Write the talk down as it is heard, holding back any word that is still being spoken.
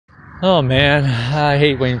Oh man, I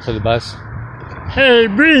hate waiting for the bus. Hey,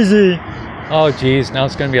 Breezy. Oh geez, now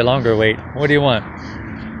it's gonna be a longer wait. What do you want?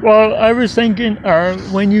 Well, I was thinking,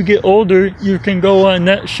 when you get older, you can go on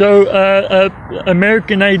that show,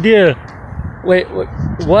 American Idea. Wait,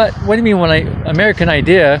 what? What do you mean when American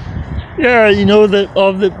Idea? Yeah, you know that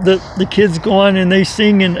all the kids go on and they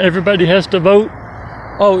sing and everybody has to vote.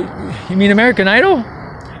 Oh, you mean American Idol?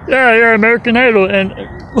 Yeah, American Idol. And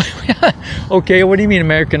okay, what do you mean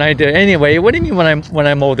American Idol? Anyway, what do you mean when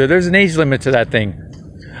I'm older? There's an age limit to that thing.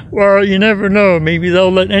 well, you never know. Maybe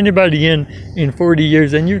they'll let anybody in 40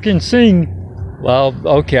 years, and you can sing. Well,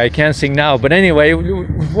 okay, I can't sing now, but anyway,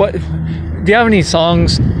 what? Do you have any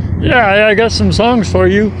songs? Yeah, I got some songs for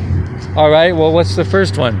you. All right. Well, what's the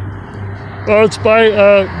first one? Well, it's by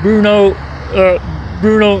Bruno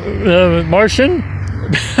Martian.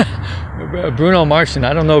 Bruno Martian.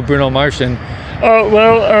 I don't know Bruno Martian. Oh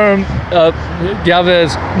well, Do you have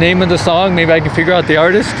the name of the song? Maybe I can figure out the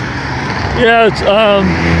artist. yeah, it's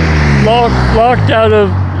locked out of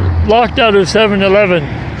 7-Eleven.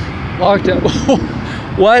 Locked out.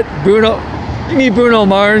 What? Bruno? You mean Bruno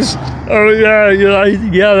Mars? Oh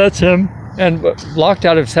yeah, that's him. And locked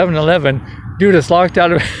out of 7-Eleven. Dude, it's locked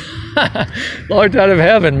out of locked out of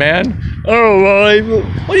heaven, man. Oh well,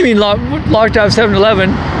 What do you mean locked out of 7-Eleven?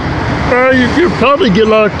 well, you'll probably get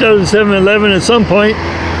locked out of 7-Eleven at some point.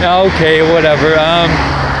 Okay, whatever.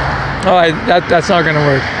 All right, that's not gonna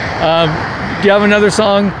work. Do you have another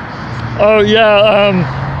song? Oh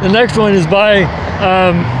yeah, the next one is by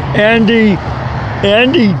Andy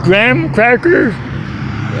Graham Cracker.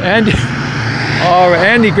 Andy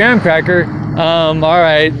Graham Cracker. All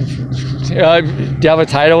right. Do you have a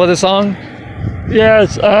title of the song? Yeah,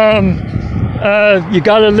 it's you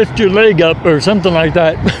gotta lift your leg up or something like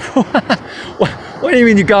that. What do you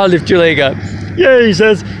mean you gotta lift your leg up? Yeah, he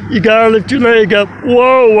says you gotta lift your leg up.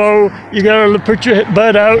 Whoa, you gotta put your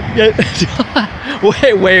butt out. Yeah. Wait.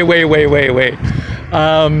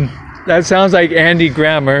 That sounds like Andy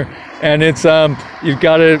Grammer, and it's you've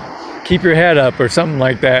got to keep your head up or something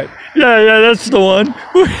like that. Yeah, that's the one.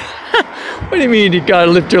 What do you mean you gotta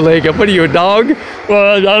lift your leg up? What are you, a dog?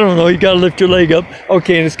 Well, I don't know. You gotta lift your leg up.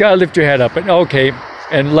 Okay, and it's gotta lift your head up. Okay,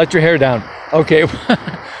 and let your hair down. Okay,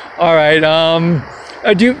 all right.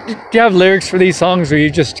 Do you have lyrics for these songs, or you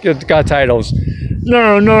just got titles?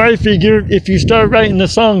 No, I figure if you start writing the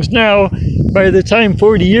songs now, by the time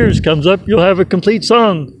 40 years comes up, you'll have a complete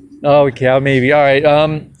song. Okay, maybe. All right.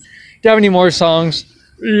 Do you have any more songs?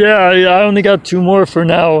 Yeah, I only got 2 more for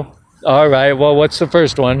now. All right. Well, what's the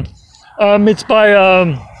first one? It's by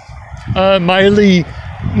Miley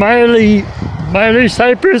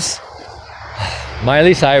Cyrus.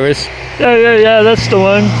 Miley Cyrus. Yeah, that's the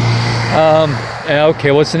one.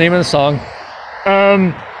 Okay, what's the name of the song?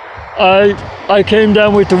 I came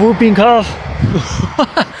down with the whooping cough.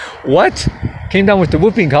 What? Came down with the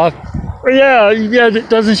whooping cough? Yeah.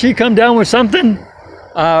 Doesn't she come down with something?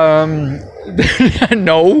 No.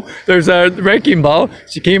 There's a wrecking ball.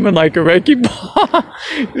 She came in like a wrecking ball.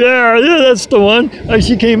 Yeah, that's the one.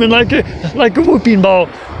 She came in like a whooping ball.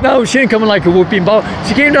 No, she didn't come in like a whooping ball.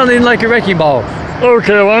 She came down in like a wrecking ball.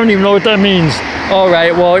 Okay, well, I don't even know what that means. All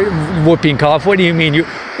right. Well, whooping cough. What do you mean?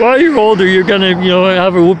 Well, you're older. You're gonna,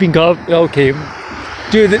 have a whooping cough. Okay,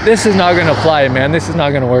 dude. This is not gonna fly, man. This is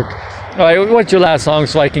not gonna work. All right. What's your last song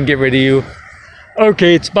so I can get rid of you?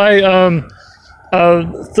 Okay, it's by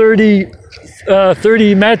 30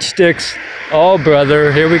 Matchsticks. Oh,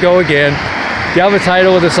 brother. Here we go again. Do you have a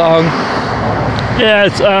title of the song? Yeah,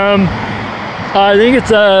 it's I think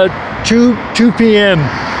it's 2 p.m.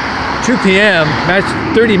 2 p.m.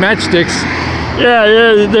 30 Matchsticks. Yeah.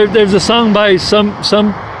 There's a song by some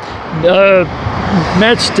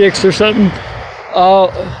Matchsticks or something.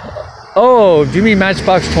 Oh, do you mean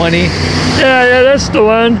Matchbox 20? Yeah, that's the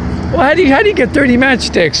one. Well, how do you get 30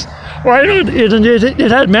 matchsticks? Well, I don't.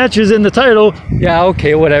 It had matches in the title. Yeah,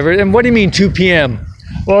 okay, whatever. And what do you mean 2 p.m.?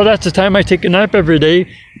 Well, that's the time I take a nap every day.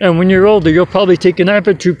 And when you're older, you'll probably take a nap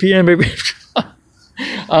at 2 p.m. every.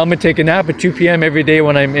 I'm gonna take a nap at 2 p.m. every day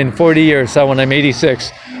when I'm in 40 years. So when I'm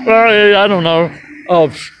 86. Well, I don't know.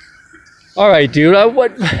 Oh, all right, dude.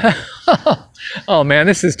 What? Oh man,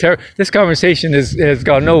 this is terrible. This conversation has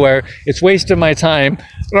gone nowhere. It's wasted my time.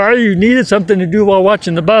 Well, you needed something to do while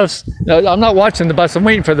watching the bus. No, I'm not watching the bus. I'm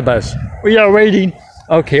waiting for the bus. Well, yeah, waiting.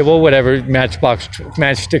 Okay, well, whatever.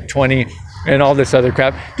 Matchstick 20 and all this other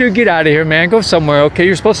crap. Dude, get out of here, man. Go somewhere, okay?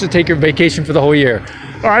 You're supposed to take your vacation for the whole year.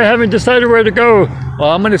 I haven't decided where to go.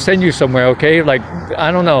 Well, I'm gonna send you somewhere, okay? Like,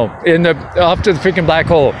 I don't know, off to the freaking black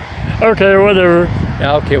hole. Okay, whatever.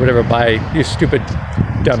 Yeah, okay, whatever. Bye, you stupid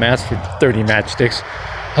dumbass for 30 matchsticks.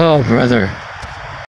 Oh, brother.